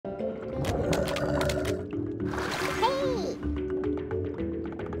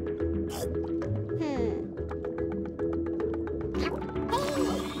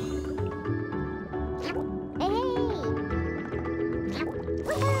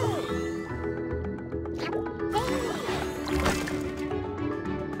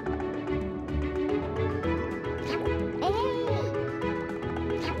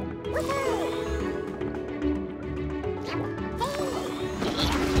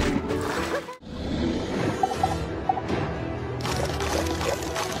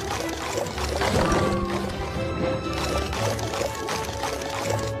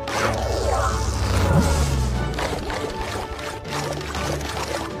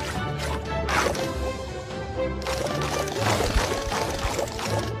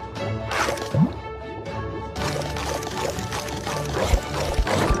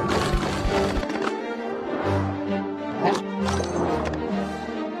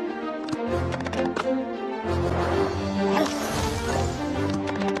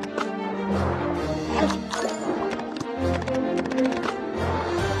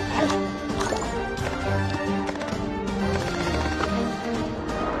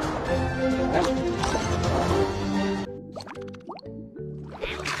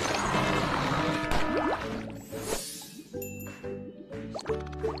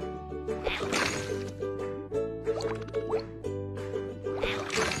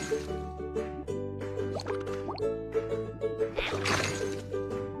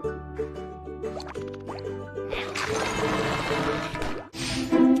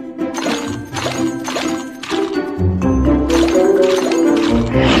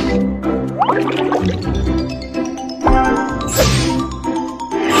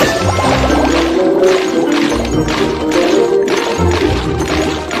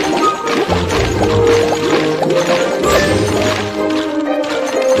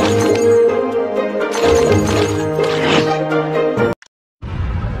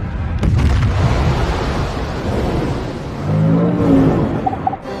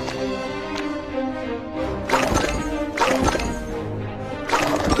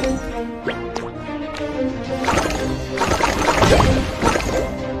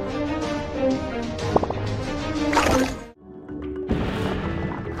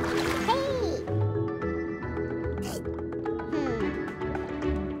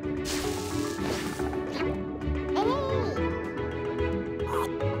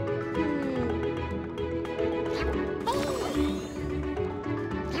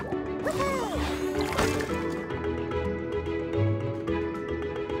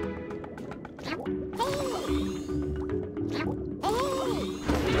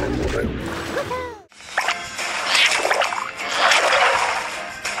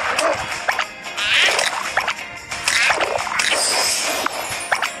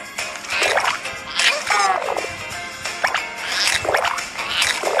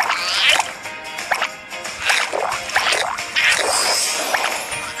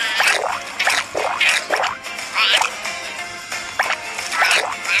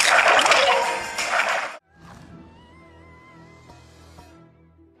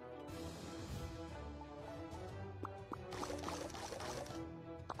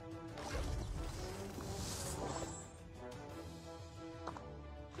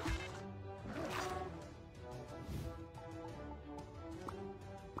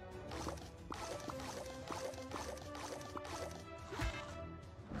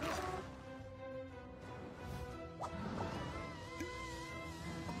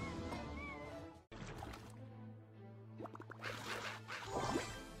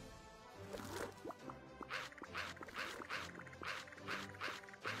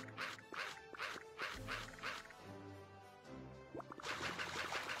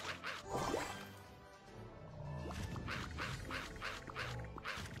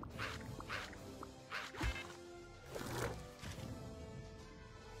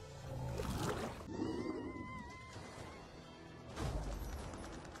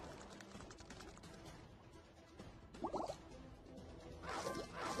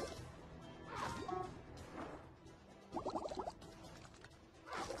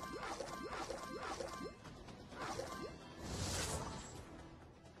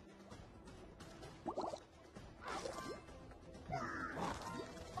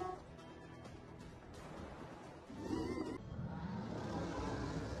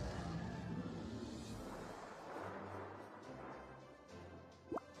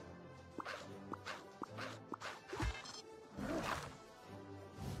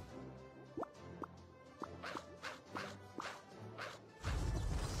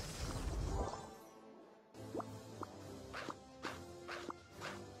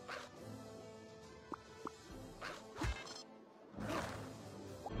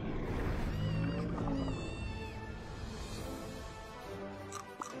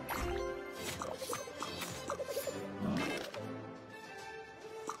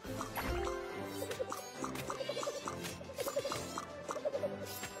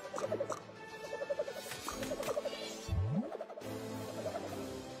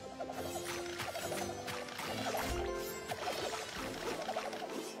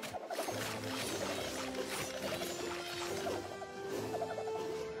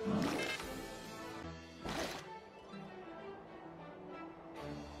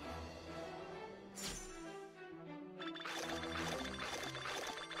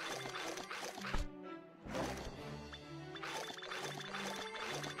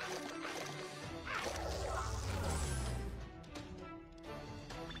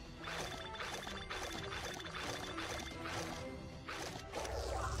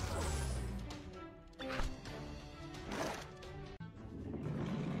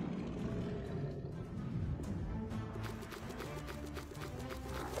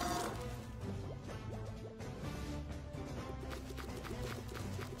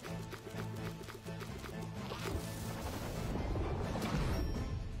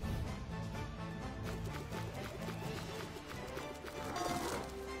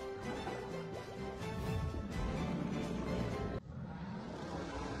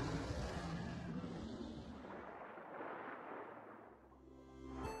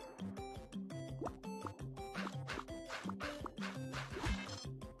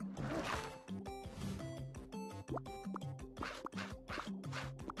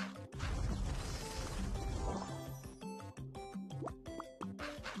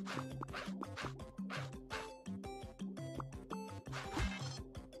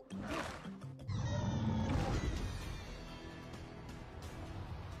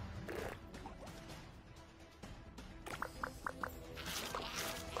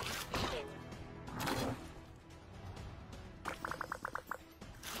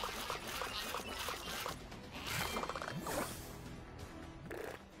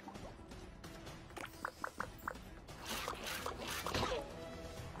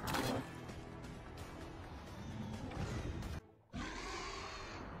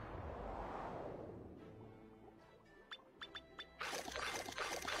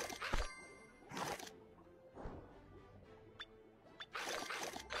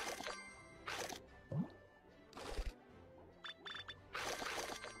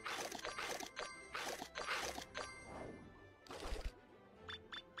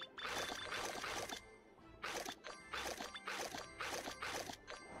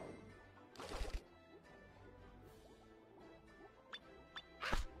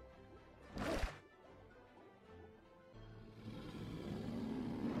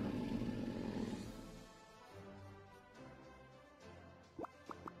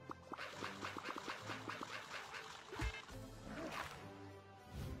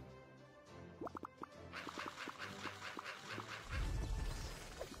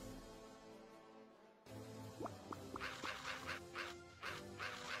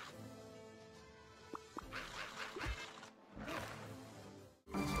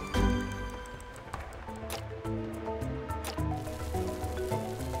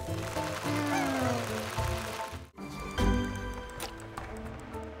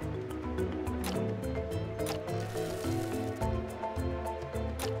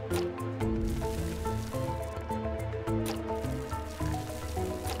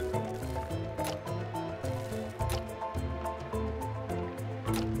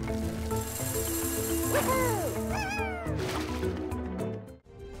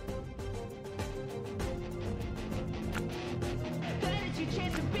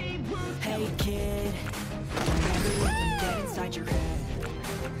Hey kid, don't ever let them get inside your head.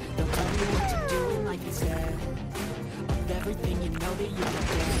 They'll tell you what to do in life instead of everything you know that you can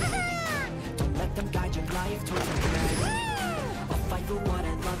get. Don't let them guide your life towards regret. I'll fight for what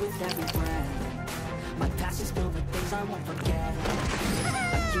I love with every breath. My past is filled with things I won't forget.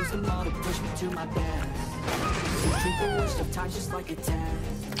 I use them all to push me to my best. So treat the worst of times just like a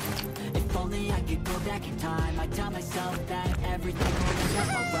test. If only I could go back in time, I'd tell myself that everything will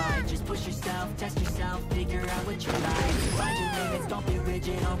end up alright. Just push yourself, test yourself, figure out what you like. Find your limits, don't be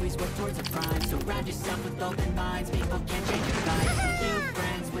rigid, always work towards a prime. Surround yourself with open minds, people can't change your life. New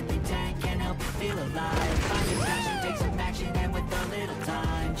friends with intent can't help you feel alive. Find your passion, take some action, and with a little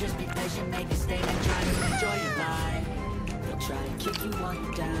time, just be patient, make a statement, try to enjoy your life. They'll try to kick you while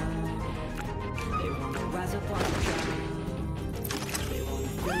you're down. They wanna rise up while you drown.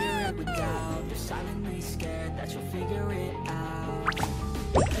 Fill your head with doubt. They're silently scared that you'll figure it out.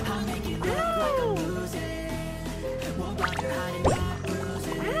 I'll make it look like I'm losing. Won't bother hiding my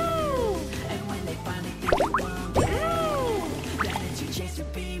bruising. And when they finally think you won't get, then it's your chance to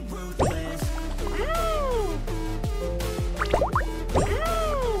be ruthless.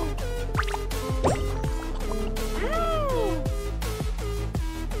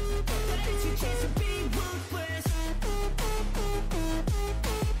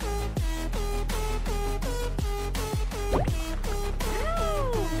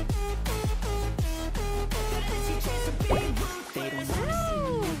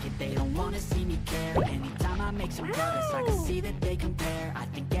 I can see that they compare. I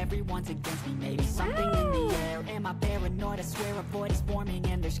think everyone's against me, maybe something in the air. Am I paranoid? I swear a void is forming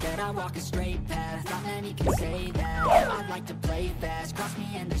and they're scared. I walk a straight path, not many can say that. I like to play fast, cross me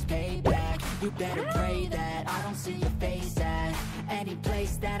and there's payback. You better pray that I don't see your face at any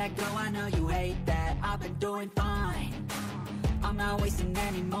place that I go. I know you hate that. I've been doing fine, I'm not wasting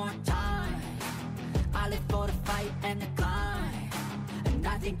any more time. I live for the fight and the climb, and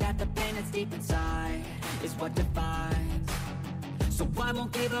I think that the pain that's deep inside is what defines. So I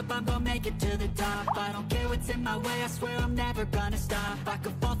won't give up, I'm gonna make it to the top. I don't care what's in my way, I swear I'm never gonna stop. I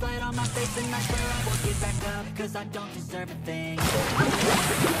could fall flat on my face and I swear I won't get back up, cause I don't deserve a thing.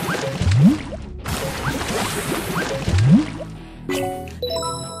 They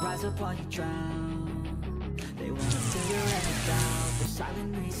wanna rise up while you drown. They wanna figure it out. They're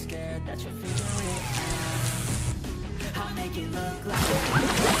silently scared that you'll figure it out. I'll make it look like they're hiding.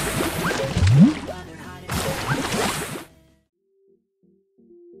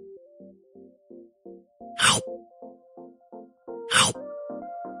 Ow!